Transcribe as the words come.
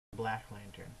Black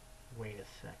Lantern. Wait a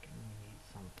second, we need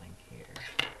something here.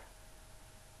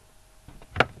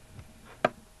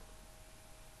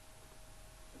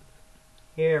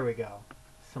 Here we go.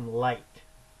 Some light.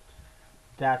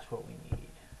 That's what we need.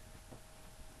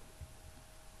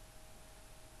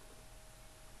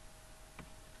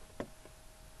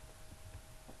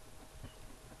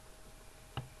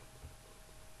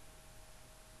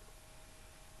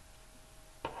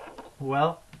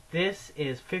 Well, this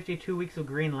is 52 Weeks of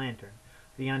Green Lantern,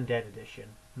 the Undead Edition.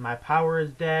 My power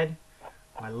is dead,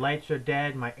 my lights are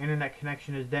dead, my internet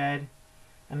connection is dead,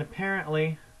 and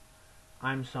apparently,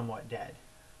 I'm somewhat dead.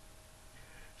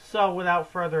 So,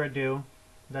 without further ado,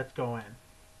 let's go in.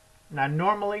 Now,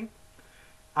 normally,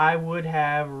 I would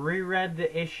have reread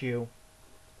the issue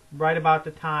right about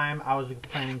the time I was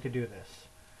planning to do this.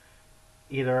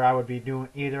 Either I would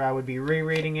be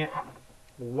rereading it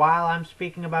while I'm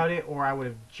speaking about it, or I would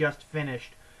have just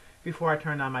finished before I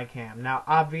turned on my cam. Now,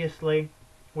 obviously,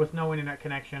 with no internet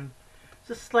connection,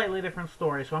 it's a slightly different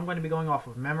story, so I'm going to be going off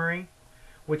of memory,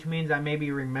 which means I may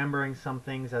be remembering some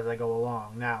things as I go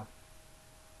along. Now,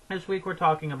 this week we're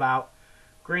talking about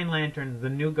Green Lantern, The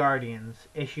New Guardians,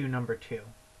 issue number 2.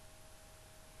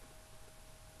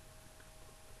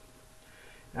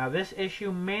 Now, this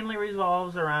issue mainly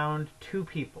revolves around two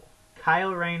people,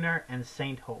 Kyle Rayner and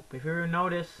Saint Hope. If you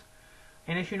notice,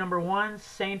 in issue number 1,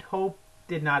 Saint Hope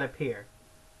did not appear.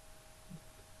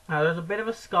 Now, there's a bit of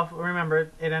a scuffle. Remember,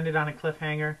 it ended on a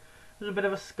cliffhanger. There's a bit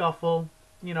of a scuffle.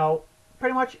 You know,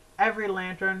 pretty much every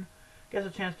Lantern gets a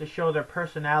chance to show their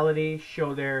personality,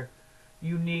 show their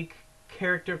unique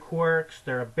character quirks,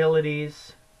 their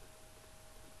abilities,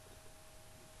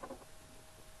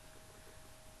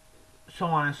 so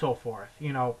on and so forth.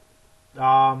 You know,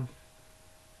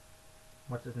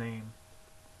 what's his name?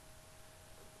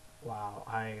 Wow,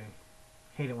 I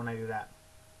hate it when I do that.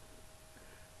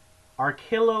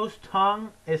 Arkillo's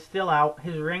tongue is still out.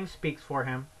 His ring speaks for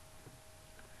him.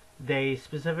 They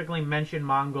specifically mention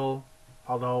Mongul,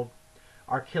 although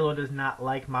Arkillo does not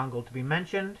like Mongul to be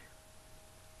mentioned.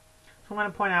 So I'm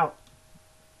going to point out,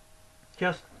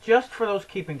 just for those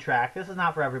keeping track, this is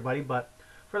not for everybody, but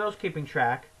for those keeping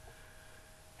track,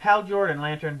 Hal Jordan,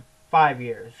 Lantern, 5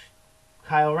 years.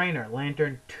 Kyle Rayner,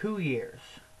 Lantern, 2 years.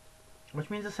 Which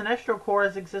means the Sinestro Corps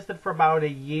has existed for about a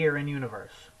year in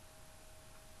universe.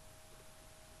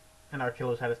 And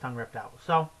Arkillo's had his tongue ripped out.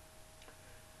 So,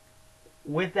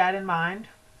 with that in mind,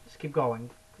 let's keep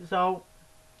going. So,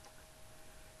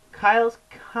 Kyle's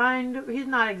he's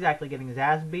not exactly getting his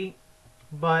ass beat,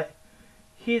 but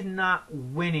he's not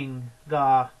winning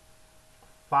the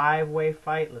 5-way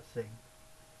fight. Let's see.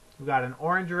 We've got an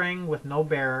orange ring with no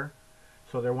bearer,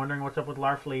 so they're wondering what's up with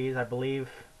Larfleeze. I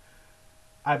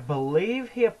believe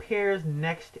he appears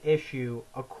next issue,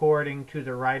 according to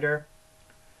the writer,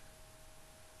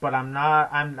 but I'm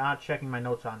not checking my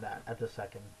notes on that at this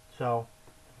second. So,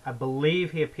 I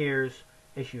believe he appears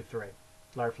issue 3,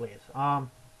 Larfleeze.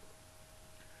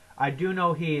 I do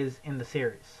know he is in the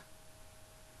series.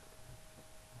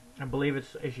 I believe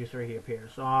it's issue 3 he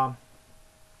appears.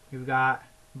 You've got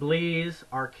Bleez,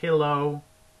 Arkillo,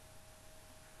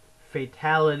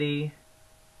 Fatality,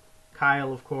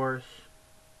 Kyle, of course.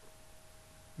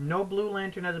 No Blue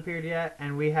Lantern has appeared yet,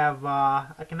 and we have,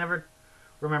 I can never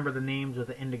remember the names of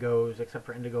the Indigos, except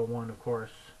for Indigo 1, of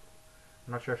course.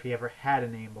 I'm not sure if he ever had a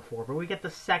name before, but we get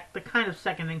the kind of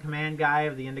second-in-command guy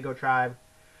of the Indigo tribe.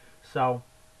 So,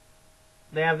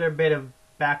 they have their bit of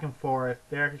back and forth,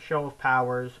 their show of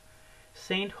powers.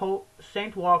 Saint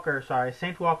Walker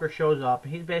shows up,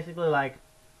 and he's basically like,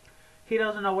 he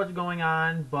doesn't know what's going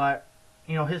on, but,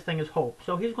 you know, his thing is hope.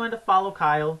 So he's going to follow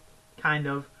Kyle, kind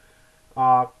of,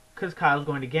 because Kyle's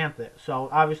going to Ganthet. So,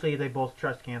 obviously, they both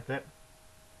trust Ganthet.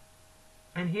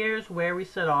 And here's where we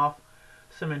set off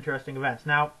some interesting events.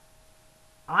 Now,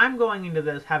 I'm going into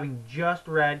this having just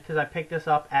read, because I picked this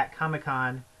up at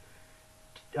Comic-Con,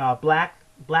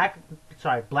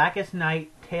 Blackest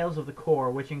Night, Tales of the Corps,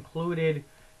 which included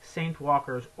Saint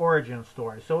Walker's origin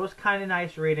story. So it was kind of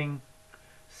nice reading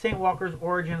Saint Walker's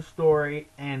origin story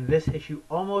and this issue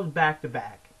almost back to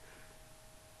back.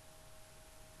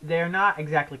 They're not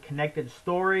exactly connected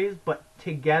stories, but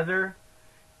together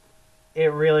it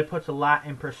really puts a lot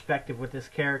in perspective with this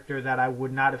character that I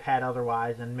would not have had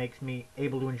otherwise, and makes me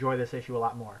able to enjoy this issue a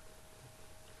lot more.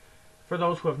 For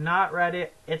those who have not read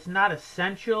it, it's not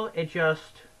essential.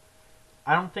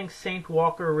 I don't think Saint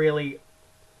Walker really,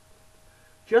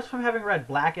 just from having read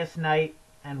Blackest Night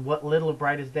and what little of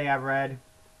Brightest Day I've read,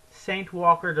 Saint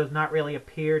Walker does not really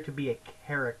appear to be a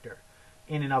character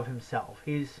in and of himself.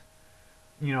 He's,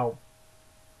 you know,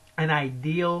 an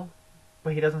ideal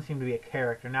but he doesn't seem to be a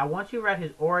character. Now, once you read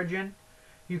his origin,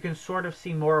 you can sort of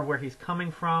see more of where he's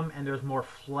coming from, and there's more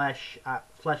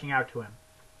fleshing out to him.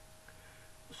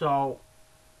 So,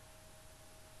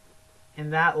 in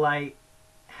that light,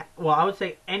 well, I would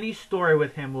say any story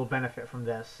with him will benefit from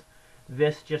this.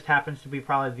 This just happens to be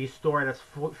probably the story that's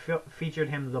featured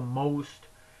him the most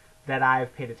that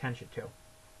I've paid attention to.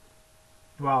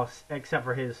 Well, except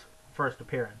for his first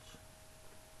appearance.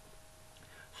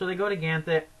 So they go to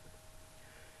Ganthet.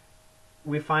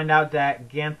 We find out that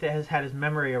Ganthet has had his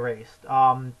memory erased.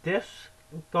 This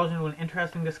goes into an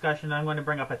interesting discussion that I'm going to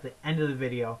bring up at the end of the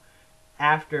video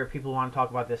after people want to talk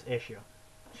about this issue.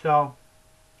 So,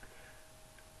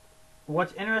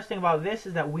 what's interesting about this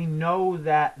is that we know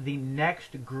that the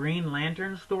next Green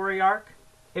Lantern story arc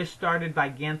is started by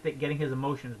Ganthet getting his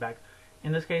emotions back.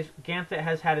 In this case, Ganthet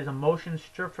has had his emotions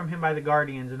stripped from him by the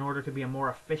Guardians in order to be a more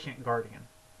efficient Guardian.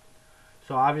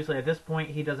 So obviously at this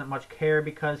point he doesn't much care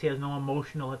because he has no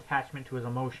emotional attachment to his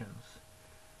emotions.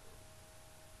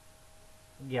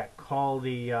 Yeah, call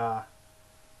the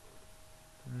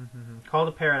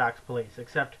Paradox Police,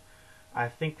 except I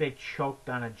think they choked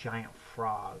on a giant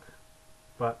frog.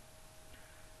 But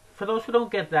for those who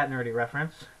don't get that nerdy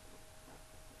reference,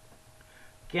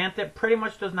 Ganthet pretty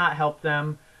much does not help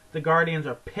them. The Guardians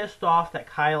are pissed off that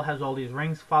Kyle has all these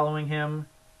rings following him,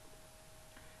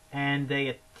 and they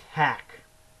attack.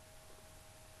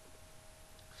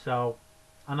 So,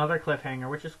 another cliffhanger,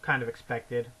 which is kind of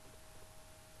expected.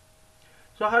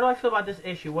 So how do I feel about this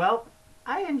issue? Well,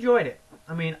 I enjoyed it.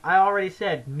 I mean, I already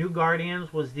said New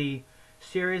Guardians was the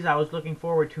series I was looking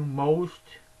forward to most,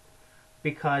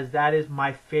 because that is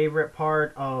my favorite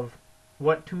part of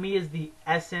what to me is the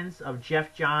essence of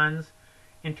Geoff Johns'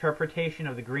 interpretation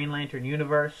of the Green Lantern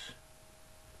universe.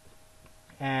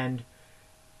 And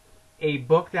a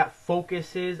book that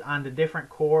focuses on the different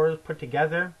cores put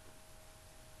together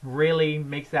really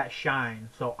makes that shine.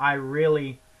 So I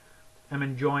really am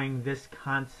enjoying this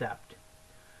concept.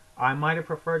 I might have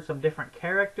preferred some different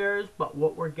characters, but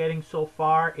what we're getting so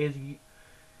far is...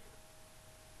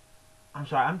 I'm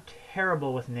sorry, I'm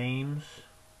terrible with names.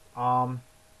 After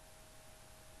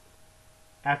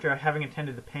having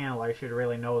attended the panel, I should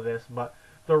really know this, but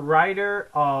the writer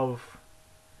of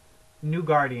New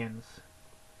Guardians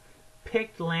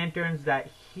picked lanterns that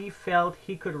he felt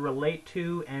he could relate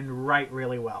to and write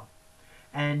really well.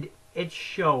 And it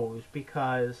shows,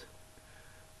 because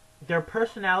their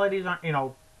personalities aren't, you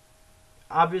know,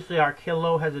 obviously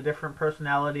Arkillo has a different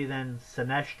personality than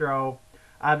Sinestro.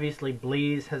 Obviously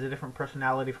Bleez has a different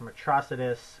personality from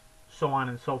Atrocitus, so on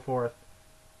and so forth.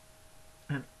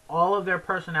 And all of their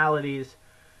personalities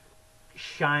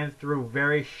shine through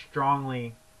very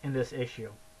strongly in this issue.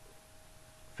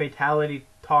 Fatality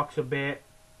talks a bit.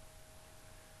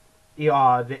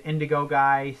 The Indigo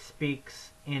guy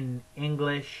speaks in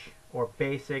English or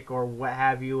basic or what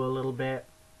have you a little bit.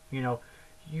 You know,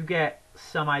 you get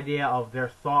some idea of their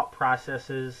thought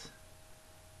processes.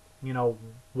 You know,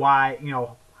 why, you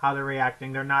know, how they're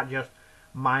reacting. They're not just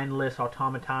mindless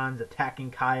automatons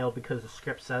attacking Kyle because the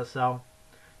script says so.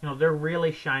 You know, they're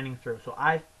really shining through. So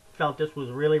I felt this was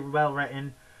really well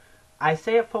written. I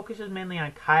say it focuses mainly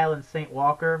on Kyle and St.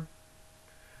 Walker.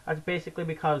 That's basically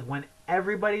because when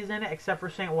everybody's in it except for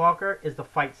St. Walker is the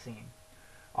fight scene.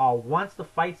 Once the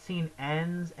fight scene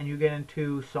ends and you get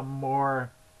into some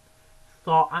more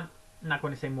I'm not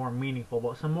going to say more meaningful,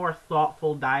 but some more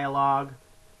thoughtful dialogue,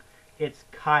 it's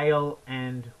Kyle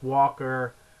and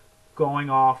Walker going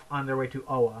off on their way to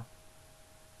Oa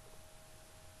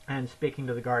and speaking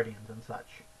to the Guardians and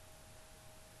such.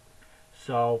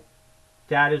 So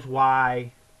that is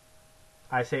why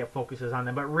I say it focuses on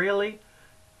them. But really,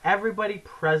 everybody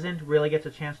present really gets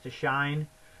a chance to shine.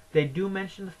 They do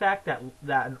mention the fact that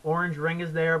an orange ring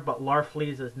is there, but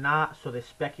Larfleeze is not, so they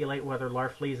speculate whether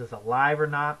Larfleeze is alive or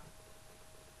not.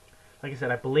 Like I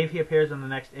said, I believe he appears in the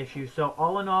next issue. So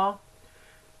all in all,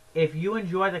 if you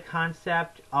enjoy the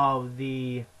concept of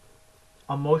the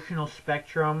emotional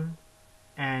spectrum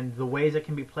and the ways it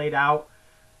can be played out,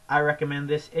 I recommend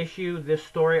this issue, this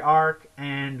story arc,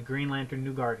 and Green Lantern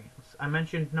New Guardians. I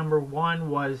mentioned number 1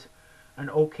 was an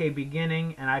okay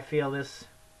beginning, and I feel this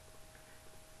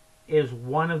is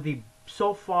one of the,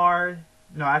 so far,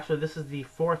 no, actually this is the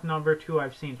 4th number 2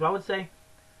 I've seen. So I would say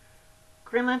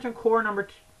Green Lantern Corps number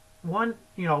 1,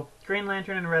 you know, Green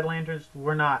Lantern and Red Lanterns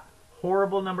were not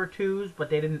horrible number 2s, but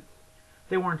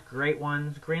they weren't great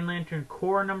ones. Green Lantern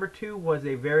Corps number 2 was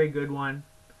a very good one.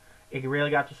 It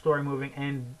really got the story moving,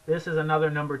 and this is another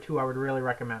number 2 I would really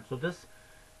recommend. So this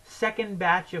second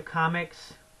batch of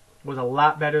comics was a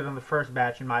lot better than the first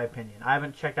batch in my opinion. I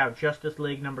haven't checked out Justice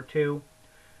League number 2.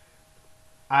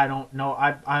 I don't know.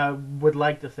 I would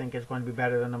like to think it's going to be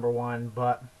better than number one,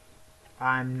 but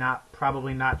I'm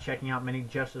probably not checking out many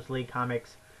Justice League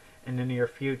comics in the near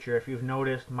future. If you've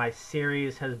noticed, my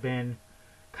series has been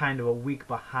kind of a week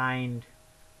behind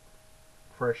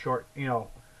for a short,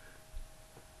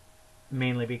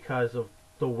 mainly because of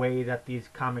the way that these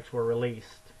comics were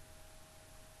released.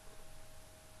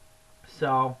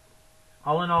 So,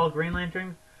 all in all, Green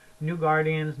Lantern, New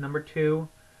Guardians, number 2,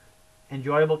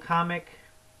 enjoyable comic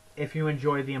if you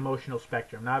enjoy the emotional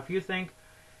spectrum. Now, if you think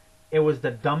it was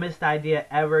the dumbest idea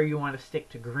ever, you want to stick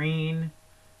to green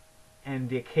and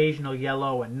the occasional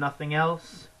yellow and nothing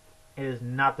else, it is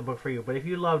not the book for you. But if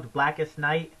you loved Blackest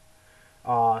Night,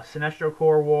 Sinestro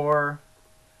Corps War,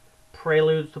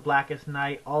 Preludes to Blackest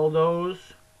Night, all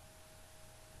those,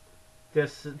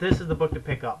 this is the book to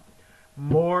pick up.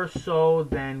 More so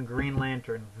than Green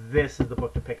Lantern, this is the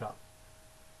book to pick up.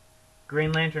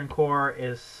 Green Lantern Corps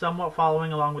is somewhat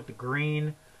following along with the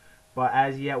green, but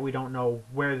as yet we don't know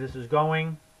where this is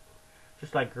going.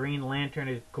 Just like Green Lantern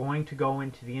is going to go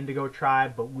into the Indigo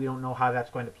Tribe, but we don't know how that's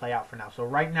going to play out for now. So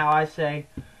right now I say,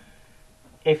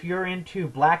 if you're into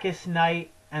Blackest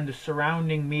Night and the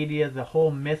surrounding media, the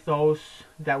whole mythos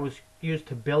that was used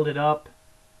to build it up,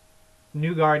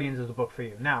 New Guardians is the book for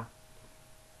you. Now,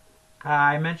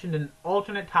 I mentioned an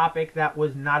alternate topic that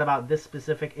was not about this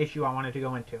specific issue I wanted to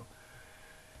go into.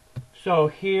 So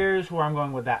here's where I'm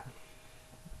going with that.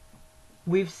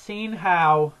 We've seen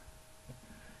how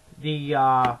the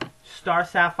Star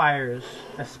Sapphires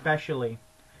especially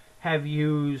have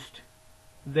used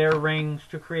their rings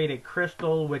to create a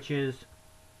crystal which is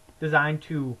designed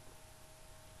to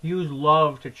use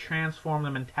love to transform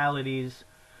the mentalities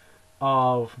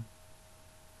of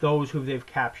those who they've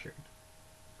captured.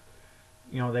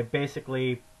 They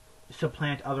basically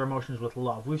supplant other emotions with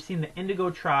love. We've seen the Indigo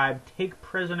Tribe take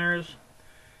prisoners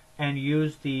and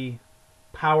use the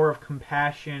power of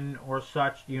compassion or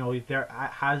such,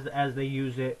 as they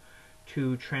use it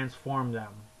to transform them.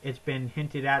 It's been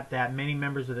hinted at that many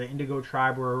members of the Indigo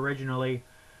Tribe were originally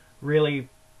really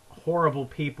horrible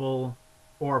people,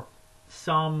 or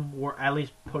some were at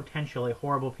least potentially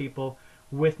horrible people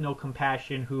with no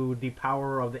compassion who the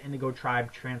power of the Indigo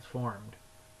Tribe transformed.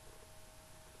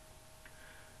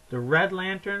 The Red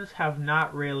Lanterns have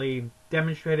not really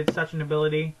demonstrated such an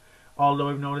ability, although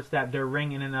we've noticed that their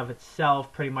ring in and of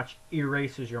itself pretty much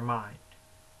erases your mind.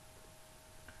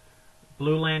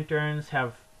 Blue Lanterns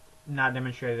have not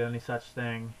demonstrated any such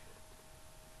thing.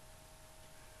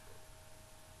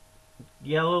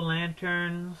 Yellow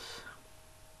Lanterns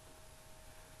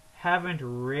haven't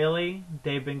really.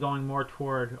 They've been going more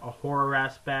toward a horror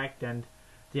aspect, and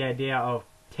the idea of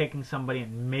taking somebody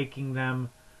and making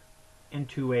them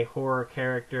into a horror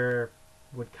character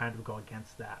would kind of go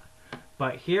against that.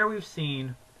 But here we've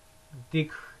seen the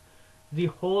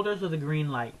holders of the green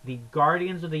light, the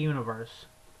guardians of the universe,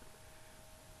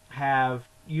 have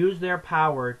used their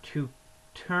power to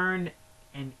turn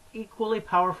an equally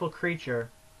powerful creature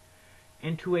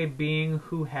into a being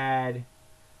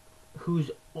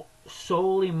whose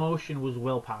sole emotion was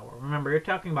willpower. Remember, you're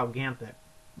talking about Ganthet.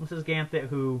 This is Ganthet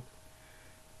who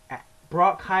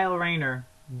brought Kyle Rayner,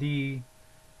 the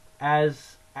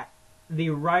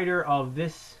writer of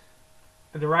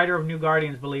New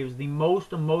Guardians believes the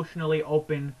most emotionally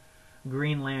open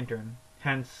Green Lantern,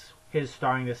 hence his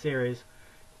starring the series,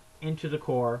 into the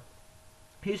Corps.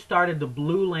 He started the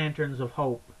Blue Lanterns of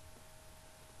Hope.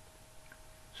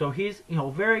 So he's,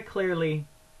 very clearly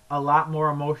a lot more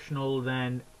emotional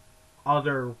than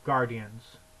other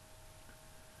Guardians.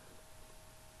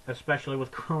 Especially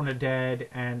with Corona dead,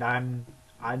 and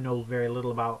I know very little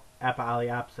about Appa Ali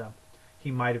Apsa. He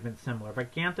might have been similar.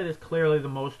 But Ganthet is clearly the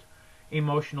most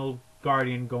emotional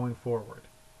Guardian going forward.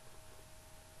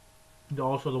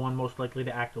 Also the one most likely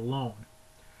to act alone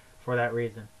for that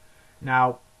reason.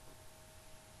 Now,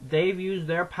 they've used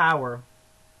their power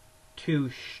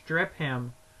to strip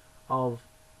him of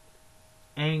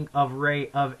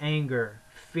anger,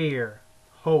 fear,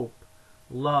 hope,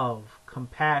 love,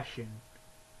 compassion.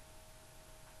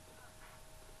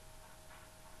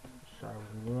 Sorry,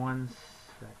 1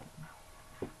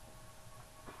 second.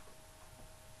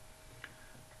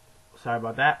 Sorry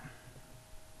about that.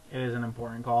 It is an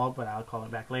important call, but I'll call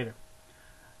it back later.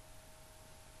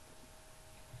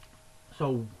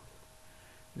 So,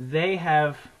 they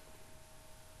have...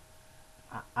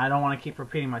 I don't want to keep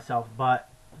repeating myself, but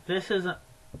this isn't...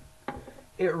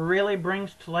 It really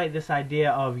brings to light this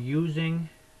idea of using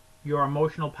your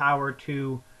emotional power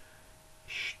to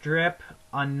strip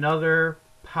another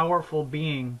powerful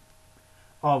being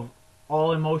of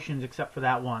all emotions except for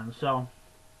that one. So,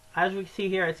 as we see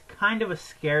here, it's kind of a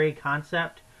scary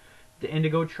concept. The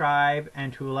Indigo Tribe,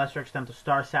 and to a lesser extent the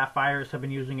Star Sapphires, have been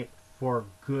using it for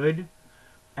good.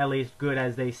 At least good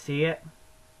as they see it.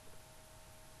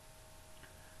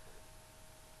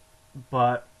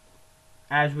 But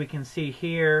as we can see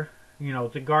here, you know,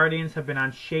 the Guardians have been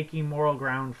on shaky moral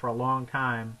ground for a long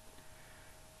time.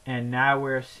 And now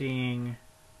we're seeing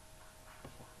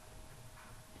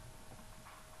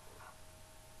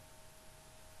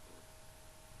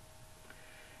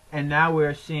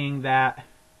that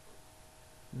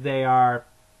they are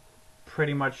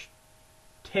pretty much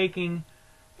taking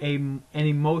a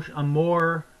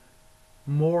more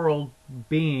moral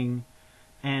being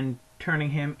and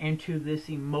turning him into this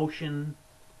emotionless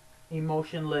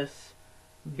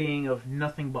being of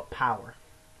nothing but power.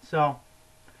 So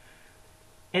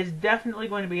it's definitely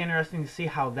going to be interesting to see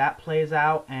how that plays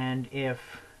out, and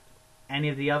if any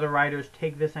of the other writers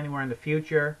take this anywhere in the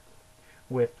future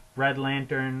with Red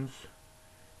Lanterns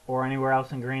or anywhere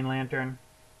else in Green Lantern.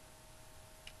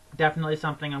 Definitely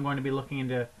something I'm going to be looking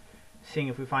into, seeing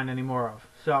if we find any more of.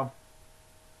 So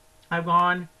I've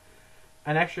gone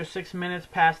an extra 6 minutes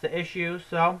past the issue,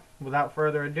 so without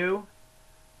further ado,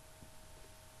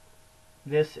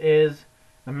 this is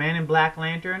the Man in Black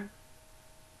Lantern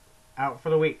out for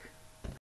the week.